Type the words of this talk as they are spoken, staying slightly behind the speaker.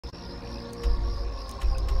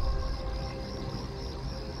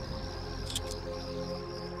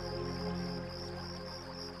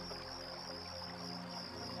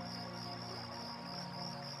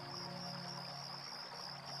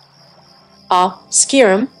Ah,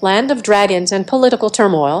 Skryim, land of dragons and political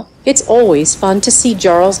turmoil. It's always fun to see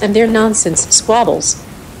Jarls and their nonsense squabbles.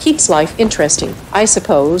 Keeps life interesting, I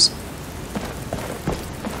suppose.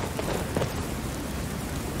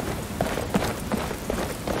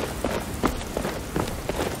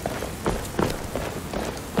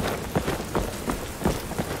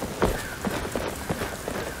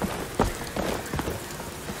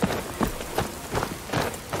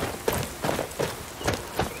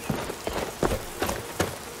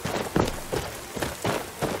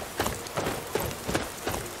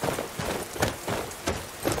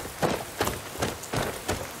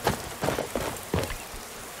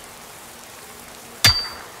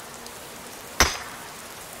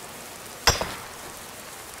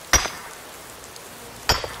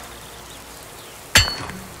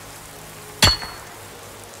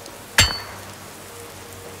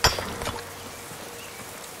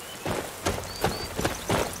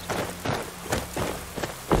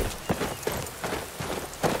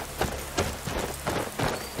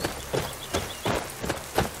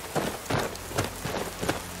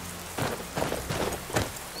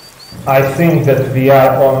 I think that we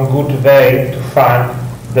are on good way to find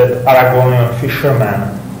that Aragonian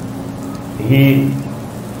fisherman. He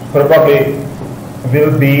probably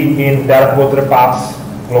will be in Darkwater Pass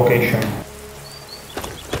location.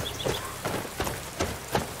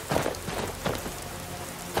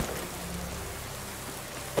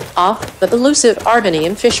 Ah, the elusive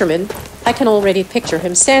Argonian fisherman. I can already picture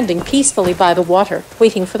him standing peacefully by the water,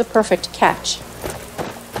 waiting for the perfect catch.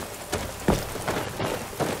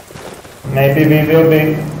 Maybe we will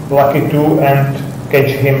be lucky too and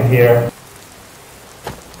catch him here.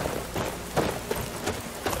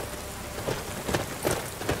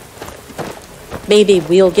 Maybe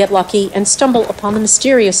we'll get lucky and stumble upon the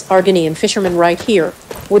mysterious Argonian fisherman right here.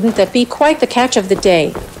 Wouldn't that be quite the catch of the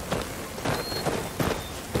day?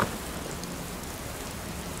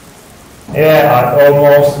 Yeah, I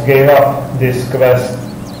almost gave up this quest,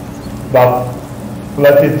 but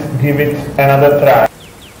let it give it another try.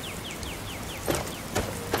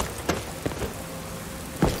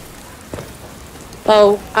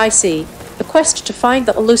 Oh, I see. The quest to find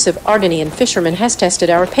the elusive Argonian fisherman has tested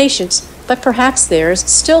our patience, but perhaps there's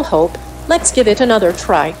still hope. Let's give it another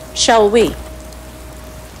try, shall we?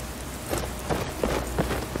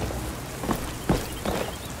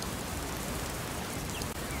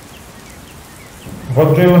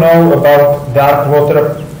 What do you know about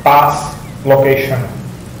Darkwater Pass location?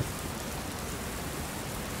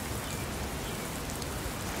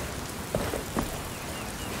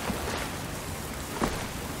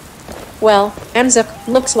 Well, Amzuk,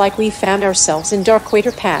 looks like we found ourselves in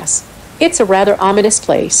Darkwater Pass. It's a rather ominous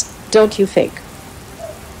place, don't you think?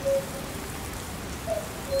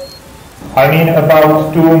 I mean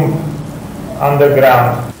about tomb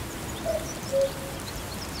underground.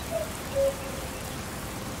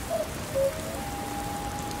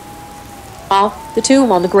 Ah, the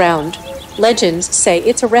tomb on the ground. Legends say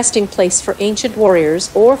it's a resting place for ancient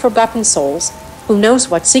warriors or forgotten souls. Who knows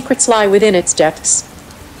what secrets lie within its depths?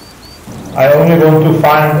 I only want to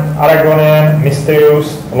find Aragonian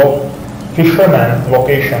mysterious fisherman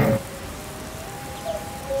location.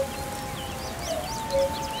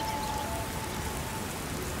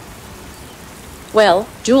 Well,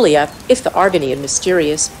 Julia, if the Argonian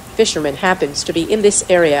mysterious fisherman happens to be in this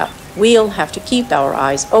area, we'll have to keep our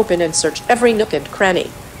eyes open and search every nook and cranny.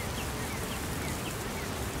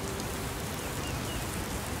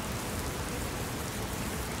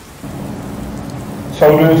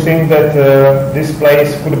 So do you think that this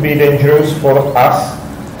place could be dangerous for us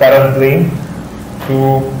currently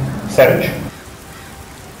to search?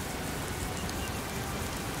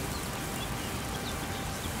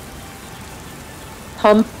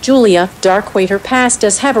 Julia, Darkwater Pass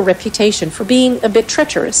does have a reputation for being a bit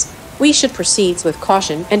treacherous. We should proceed with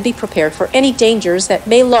caution and be prepared for any dangers that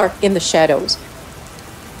may lurk in the shadows.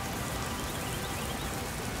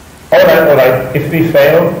 Alright. If we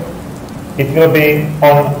fail, it will be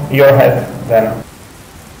on your head then.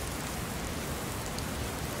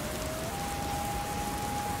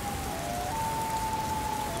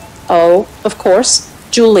 Oh, of course,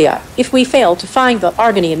 Julia, if we fail to find the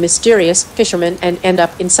Argonian mysterious fisherman and end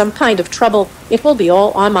up in some kind of trouble, it will be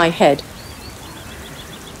all on my head.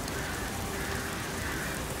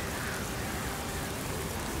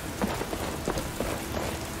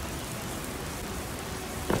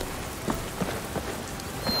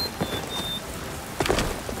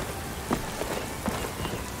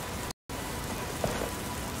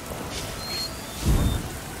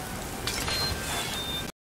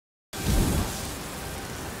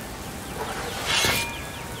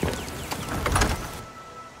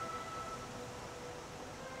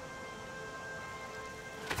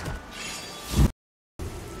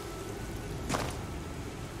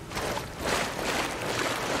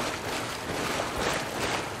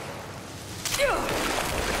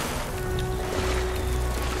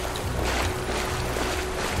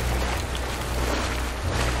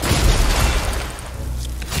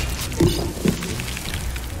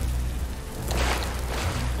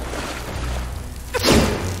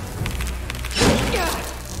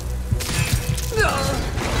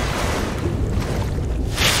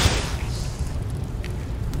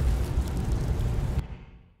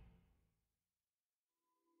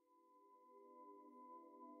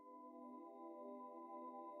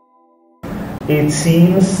 it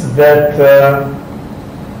seems that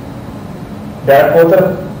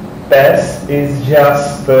Darkwater Pass is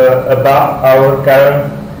just above our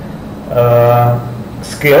current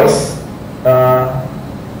skills.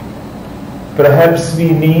 Perhaps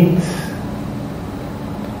we need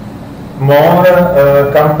more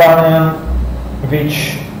companion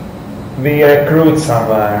which we recruit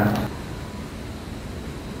somewhere.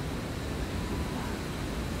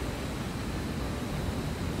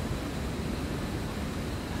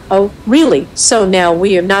 Oh, really? So now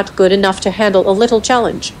we are not good enough to handle a little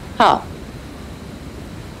challenge, huh?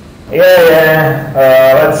 Yeah,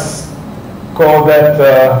 let's call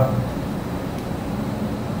that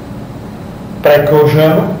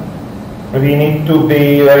precaution. We need to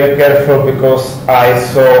be very careful because I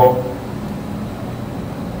saw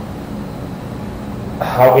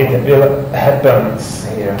how it will happen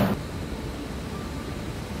here.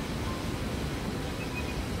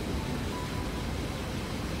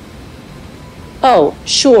 Oh,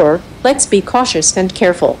 sure. Let's be cautious and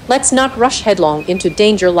careful. Let's not rush headlong into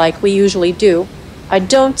danger like we usually do. I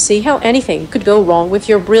don't see how anything could go wrong with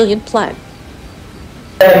your brilliant plan.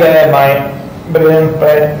 Yeah, my brilliant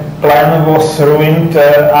plan was ruined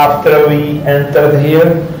after we entered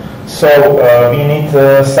here, so we need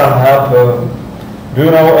some help. Do you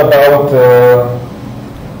know about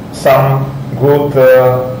some good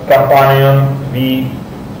companion we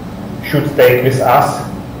should take with us?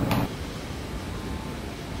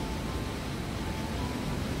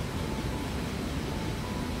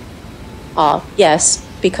 Yes,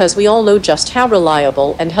 because we all know just how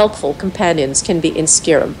reliable and helpful companions can be in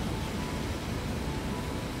Skryim.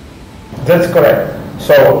 That's correct.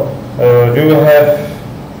 So, do you have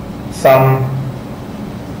some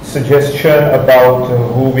suggestion about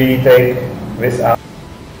who we take with us?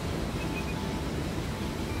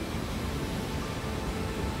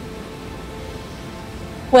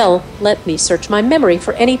 Well, let me search my memory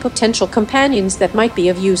for any potential companions that might be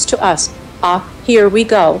of use to us. Here we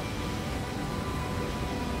go.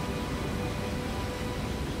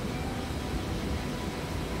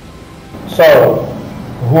 So,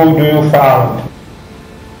 who do you found?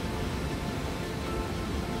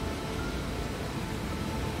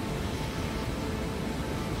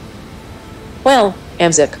 Well,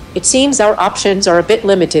 Amzik, it seems our options are a bit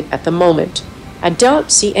limited at the moment. I don't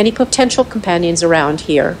see any potential companions around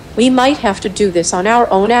here. We might have to do this on our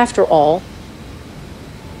own after all.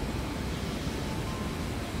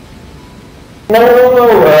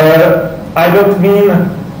 No, I don't mean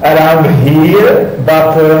around here,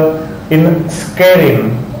 but in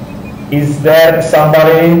Skryim. Is there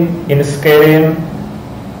somebody in Skryim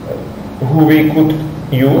who we could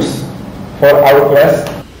use for our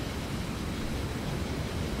quest?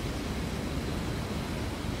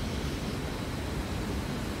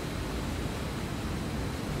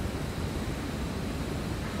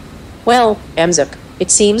 Well, Amzik,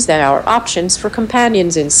 it seems that our options for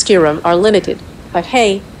companions in Skryim are limited. But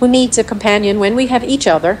hey, who needs a companion when we have each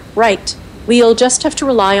other, right? We'll just have to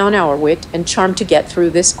rely on our wit and charm to get through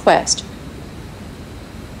this quest.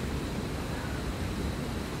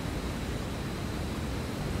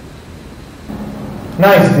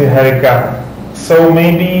 Nice, dear Herika. So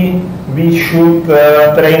maybe we should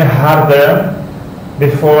train harder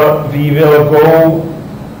before we will go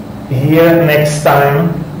here next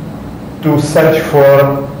time to search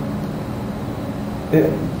for the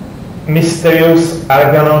mysterious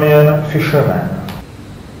Argonian fisherman.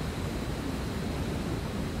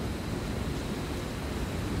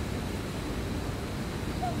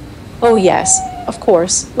 Oh yes, of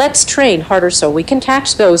course. Let's train harder so we can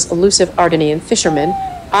catch those elusive Argonian fishermen.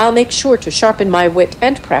 I'll make sure to sharpen my wit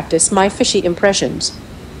and practice my fishy impressions.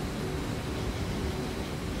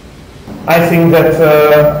 I think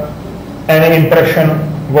that any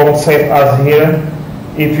impression won't save us here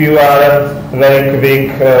if you aren't very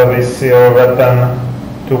quick with your weapon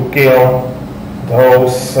to kill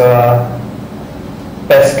those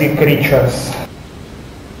pesky creatures.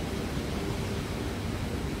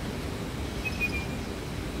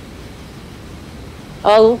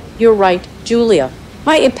 Oh, you're right, Julia.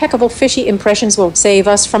 My impeccable fishy impressions won't save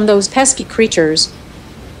us from those pesky creatures.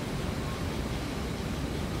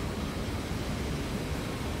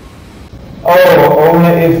 Oh, only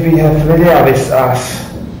if we have Lydia with us.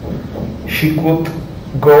 She could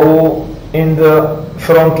go in the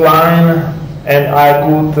front line and I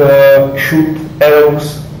could shoot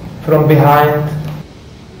arrows from behind.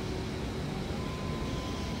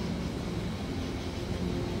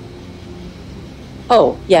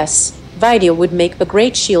 Oh, yes, Vidya would make a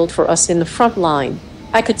great shield for us in the front line.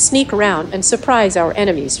 I could sneak around and surprise our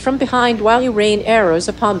enemies from behind while you rain arrows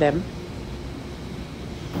upon them.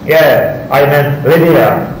 Yeah, I meant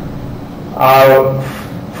Lydia, our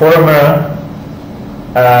former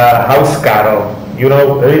house carol. You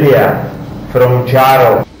know Lydia from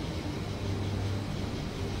Jaro.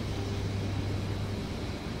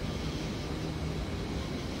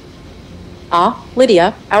 Ah,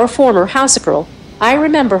 Lydia, our former house girl. I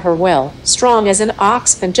remember her well, strong as an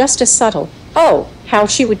ox and just as subtle. Oh, how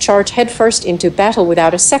she would charge headfirst into battle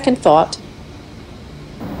without a second thought.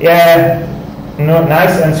 Yeah, no,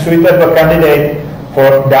 nice and suitable candidate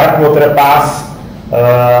for Darkwater Pass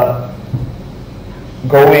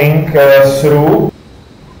going through.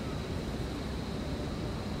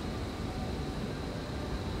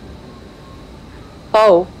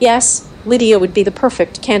 Oh, yes, Lydia would be the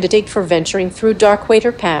perfect candidate for venturing through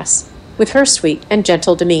Darkwater Pass. With her sweet and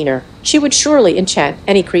gentle demeanor, she would surely enchant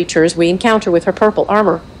any creatures we encounter with her purple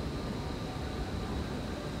armor.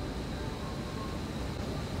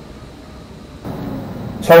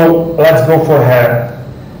 So let's go for her.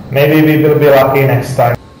 Maybe we will be lucky next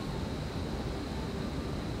time.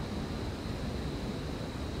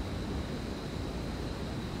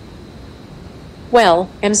 Well,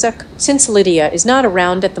 Emzuk, since Lydia is not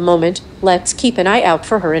around at the moment, let's keep an eye out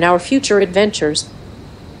for her in our future adventures.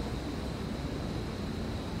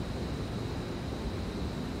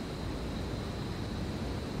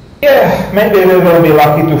 Yeah, maybe we will be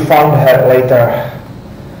lucky to find her later.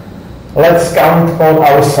 Let's count on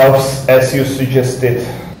ourselves as you suggested.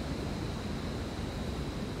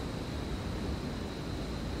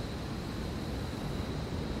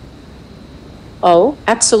 Oh,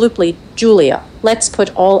 absolutely, Julia. Let's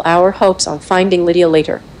put all our hopes on finding Lydia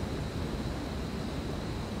later.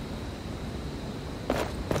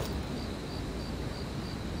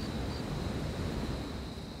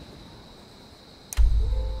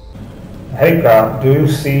 Herika, do you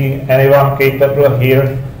see anyone capable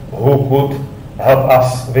here who could help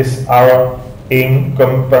us with our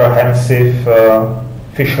incomprehensive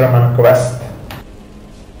fisherman quest?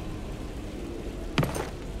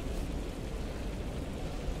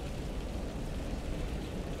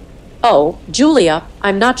 Oh, Julia,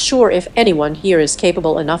 I'm not sure if anyone here is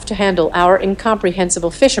capable enough to handle our incomprehensible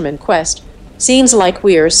fisherman quest. Seems like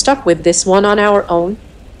we're stuck with this one on our own.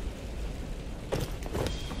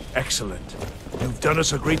 Excellent. You've done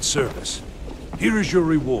us a great service. Here is your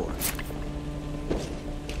reward.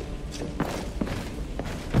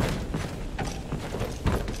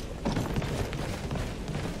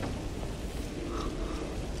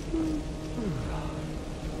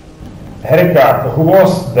 Herika, who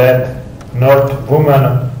was that North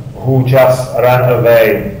woman who just ran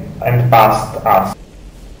away and passed us?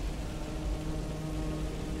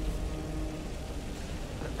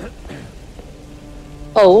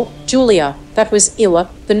 Oh, Julia, that was Illa,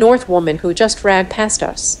 the North woman who just ran past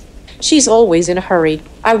us. She's always in a hurry.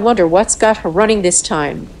 I wonder what's got her running this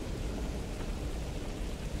time.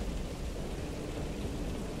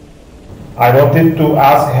 I wanted to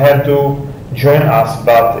ask her to join us,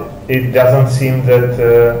 but it doesn't seem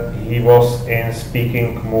that he was in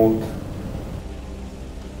speaking mood.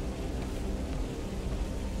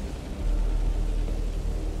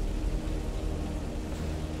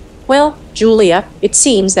 Well, Julia, it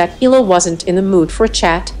seems that Illa wasn't in the mood for a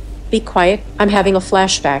chat. Be quiet, I'm having a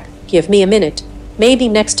flashback. Give me a minute. Maybe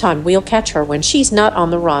next time we'll catch her when she's not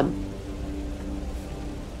on the run.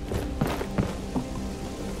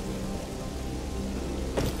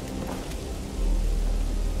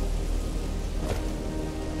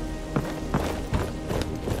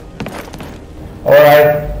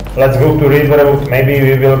 Alright, let's go to Riverwood. Maybe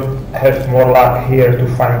we will have more luck here to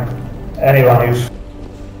find anyone useful.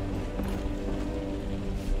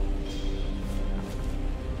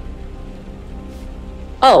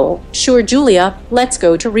 Oh, sure, Julia, let's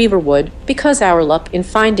go to Riverwood, because our luck in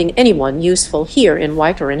finding anyone useful here in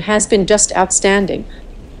Whiterun has been just outstanding.